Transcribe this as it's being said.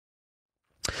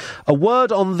A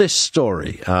word on this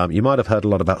story. You might have heard a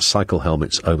lot about cycle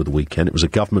helmets over the weekend. It was a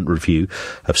government review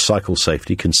of cycle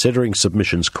safety, considering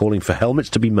submissions calling for helmets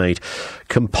to be made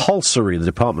compulsory. The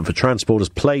Department for Transport has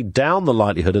played down the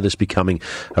likelihood of this becoming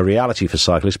a reality for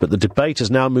cyclists, but the debate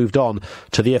has now moved on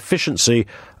to the efficiency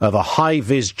of a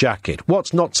high-vis jacket.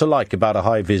 What's not to like about a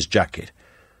high-vis jacket?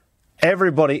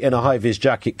 Everybody in a high-vis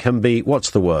jacket can be,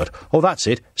 what's the word? Oh, that's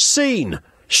it, seen.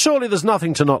 Surely there's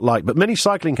nothing to not like, but many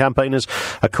cycling campaigners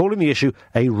are calling the issue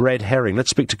a red herring. Let's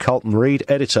speak to Carlton Reid,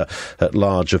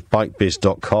 editor-at-large of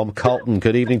BikeBiz.com. Carlton,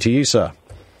 good evening to you, sir.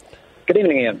 Good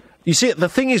evening, Ian. You see, the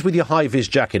thing is with your high-vis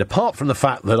jacket, apart from the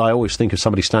fact that I always think of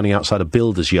somebody standing outside a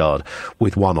builder's yard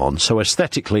with one on, so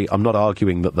aesthetically I'm not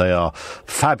arguing that they are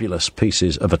fabulous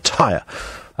pieces of attire,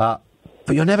 but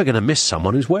you're never going to miss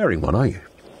someone who's wearing one, are you?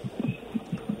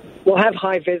 We'll have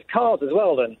high-vis cars as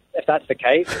well, then, if that's the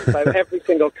case. So every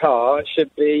single car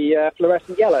should be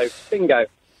fluorescent yellow. Bingo.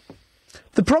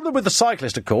 The problem with the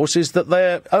cyclist, of course, is that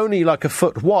they're only like a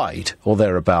foot wide or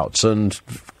thereabouts and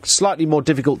slightly more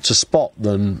difficult to spot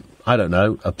than, I don't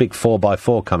know, a big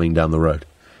 4x4 coming down the road.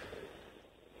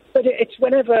 But it's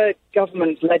whenever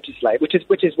governments legislate, which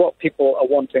is what people are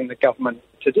wanting the government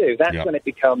to do, that's when it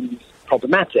becomes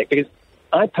problematic, because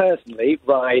I personally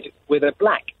ride with a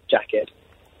black jacket.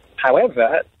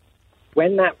 However,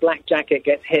 when that black jacket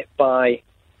gets hit by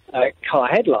car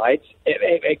headlights,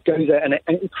 it goes an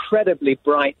incredibly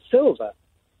bright silver.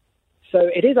 So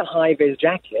it is a high-vis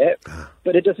jacket,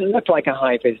 but it doesn't look like a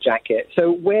high-vis jacket.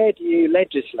 So where do you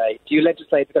legislate? Do you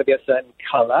legislate it's got to be a certain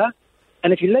colour?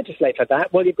 And if you legislate for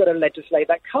that, well, you've got to legislate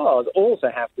that cars also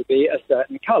have to be a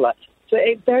certain colour. So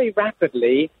it very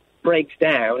rapidly breaks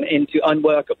down into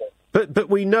unworkable. But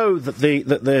we know that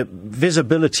the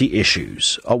visibility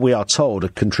issues, we are told, are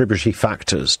contributory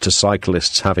factors to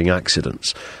cyclists having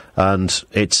accidents. And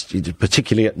it's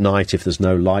particularly at night if there's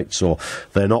no lights or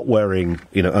they're not wearing,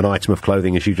 an item of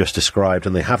clothing as you just described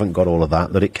and they haven't got all of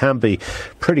that it can be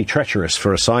pretty treacherous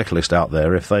for a cyclist out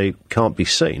there if they can't be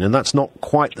seen. And that's not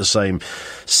quite the same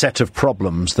set of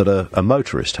problems that a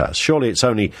motorist has. Surely it's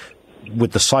only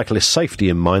with the cyclist's safety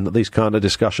in mind that these kind of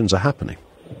discussions are happening.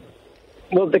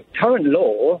 Well, the current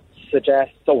law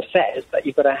suggests or says that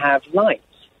you've got to have lights.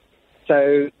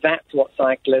 So that's what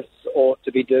cyclists ought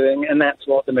to be doing, and that's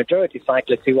what the majority of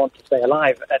cyclists who want to stay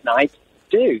alive at night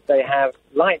do. They have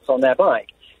lights on their bike.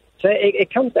 So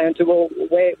it comes down to, well,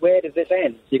 where does this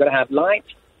end? You've got to have lights,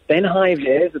 then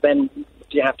high-vis, then do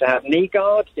you have to have knee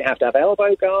guards? Do you have to have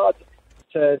elbow guards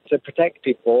to protect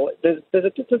people? There's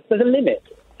a limit.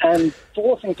 And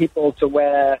forcing people to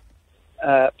wear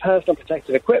personal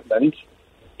protective equipment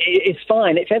is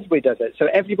fine if everybody does it. So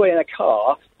everybody in a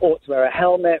car ought to wear a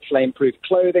helmet, flame-proof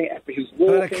clothing. Everybody who's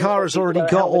walking. But a car has already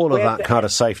got all of that kind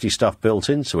of safety stuff built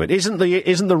into it. Isn't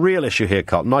the real issue here,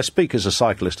 Carlton? I speak as a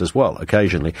cyclist as well,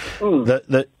 occasionally.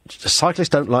 That cyclists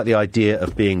don't like the idea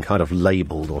of being kind of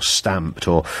labelled or stamped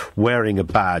or wearing a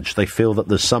badge. They feel that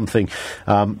there's something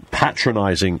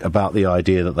patronising about the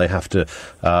idea that they have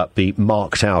to be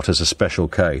marked out as a special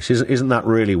case. Isn't that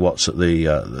really what's at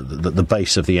the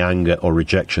base of the anger or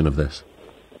rejection of this?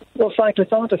 Well,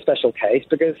 cyclists aren't a special case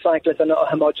because cyclists are not a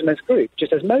homogenous group,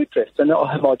 just as motorists are not a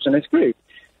homogenous group.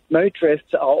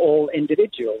 Motorists are all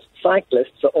individuals.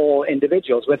 Cyclists are all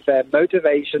individuals with their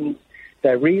motivations,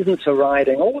 their reasons for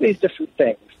riding, all these different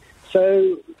things.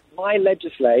 So why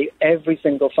legislate every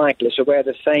single cyclist should wear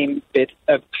the same bit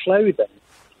of clothing?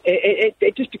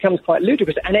 It just becomes quite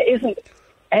ludicrous, and it isn't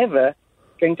ever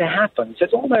going to happen. So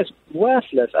it's almost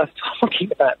worthless us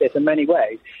talking about this in many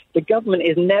ways. The government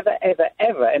is never, ever,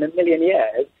 ever in a million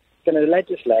years going to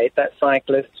legislate that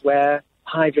cyclists wear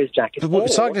high-vis jackets. But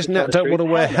cyclists now don't want to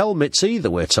wear helmets either,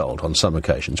 we're told, on some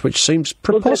occasions, which seems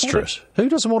preposterous. Who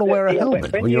doesn't want to wear a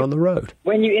helmet when you're on the road?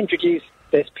 When you introduced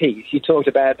this piece, you talked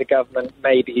about the government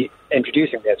maybe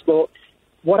introducing this. Well,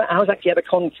 I was actually at a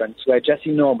conference where Jesse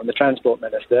Norman, the Transport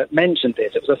Minister, mentioned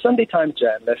this. It was a Sunday Times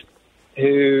journalist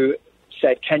who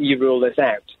said, can you rule this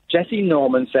out? Jesse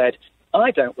Norman said,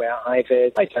 I don't wear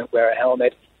high-vis, I don't wear a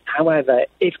helmet. However,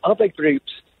 if other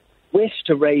groups wish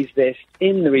to raise this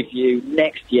in the review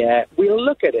next year, we'll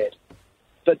look at it.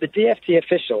 But the DFT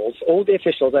officials, all the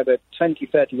officials over 20,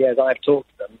 30 years I've talked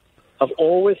to them, have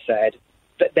always said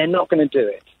that they're not going to do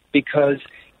it because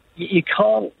you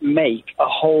can't make a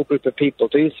whole group of people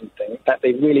do something that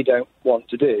they really don't want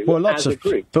to do as a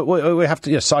group. But we have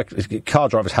to, car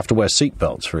drivers have to wear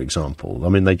seatbelts, for example. I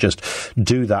mean, they just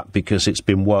do that because it's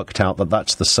been worked out that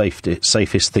that's the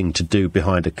safest thing to do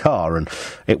behind a car. And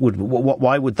it would.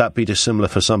 Why would that be dissimilar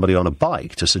for somebody on a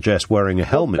bike to suggest wearing a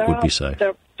helmet would be safe?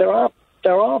 There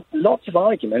are lots of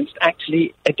arguments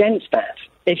actually against that.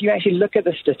 if you actually look at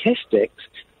the statistics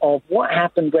of what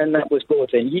happened when that was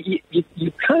brought in,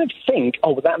 you kind of think,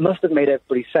 oh, well, that must have made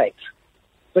everybody safe.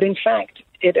 But in fact,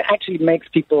 it actually makes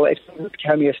people, it's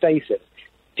homeostasis.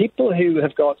 People who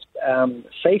have got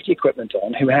safety equipment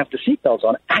on, who have the seatbelts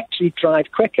on, actually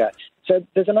drive quicker. So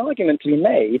there's an argument to be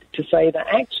made to say that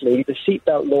actually the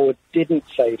seatbelt law didn't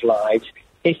save lives.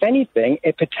 If anything,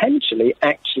 it potentially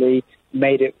actually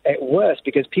made it worse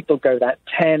because people go that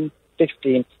 10,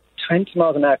 15, 20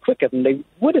 miles an hour quicker than they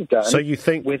would have done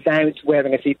without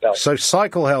wearing a seatbelt. So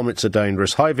cycle helmets are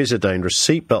dangerous, Hi-vis are dangerous,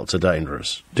 seatbelts are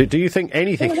dangerous. Do you think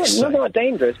anything is safe? No, not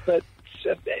dangerous, but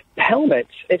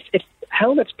helmets,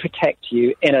 helmets protect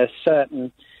you in a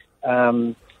certain...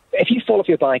 if you fall off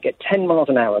your bike at 10 miles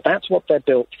an hour, that's what they're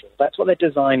built for. That's what they're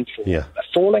designed for. Yeah.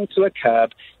 Falling to a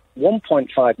curb,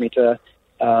 1.5 metre,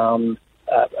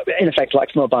 in effect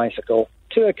like from a bicycle,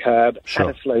 to a curb at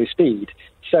a slow speed.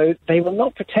 So they will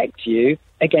not protect you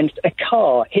against a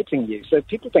car hitting you. So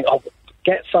people think, oh,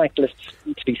 get cyclists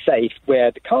to be safe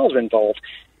where the cars are involved.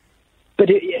 But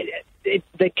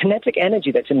the kinetic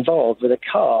energy that's involved with a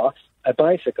car, a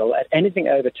bicycle, at anything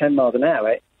over 10 miles an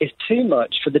hour is too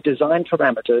much for the design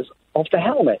parameters of the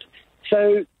helmet.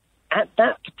 So at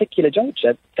that particular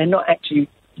juncture, they're not actually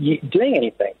doing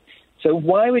anything. So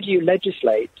why would you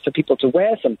legislate for people to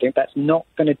wear something that's not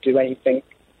going to do anything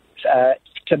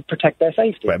to protect their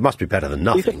safety? Well, it must be better than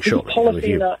nothing,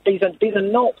 surely. These are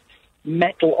not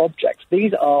metal objects.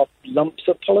 These are lumps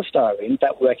of polystyrene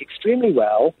that work extremely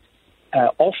well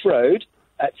off-road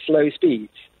at slow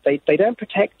speeds. They don't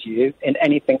protect you in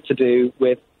anything to do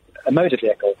with a motor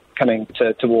vehicle coming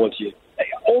towards you,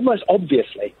 almost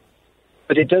obviously.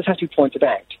 But it does have to be pointed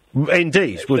out.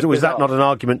 Indeed. Was that not an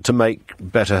argument to make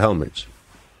better helmets?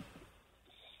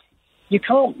 You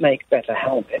can't make better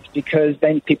helmets because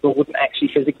then people wouldn't actually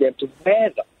physically be able to wear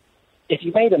them. If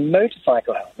you made a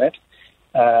motorcycle helmet,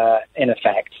 in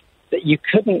effect, that you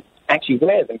couldn't actually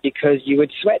wear them because you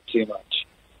would sweat too much.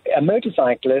 A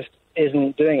motorcyclist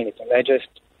isn't doing anything. They're just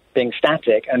being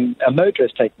static, and a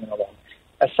motorist taking them along.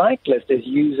 A cyclist is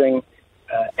using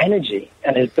energy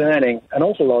and is burning an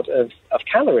awful lot of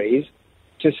calories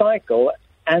to cycle,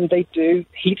 and they do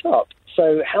heat up.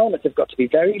 So helmets have got to be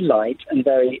very light and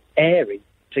very airy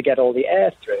to get all the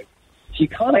air through. So you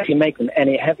can't actually make them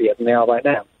any heavier than they are right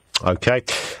now. OK.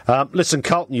 Listen,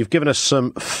 Carlton, you've given us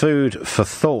some food for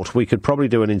thought. We could probably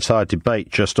do an entire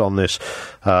debate just on this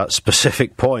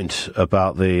specific point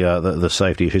about the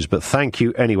safety issues. But thank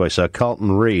you anyway, sir.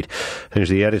 Carlton Reid, who's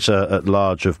the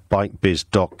editor-at-large of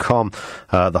BikeBiz.com.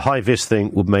 The Hi-vis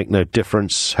thing would make no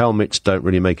difference. Helmets don't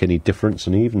really make any difference.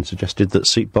 And he even suggested that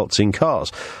seatbelts in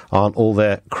cars aren't all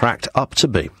they're cracked up to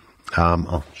be.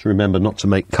 I'll remember not to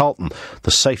make Carlton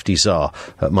the safety czar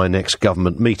at my next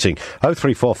government meeting.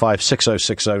 0345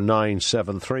 6060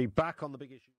 973. Back on the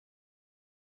big issue.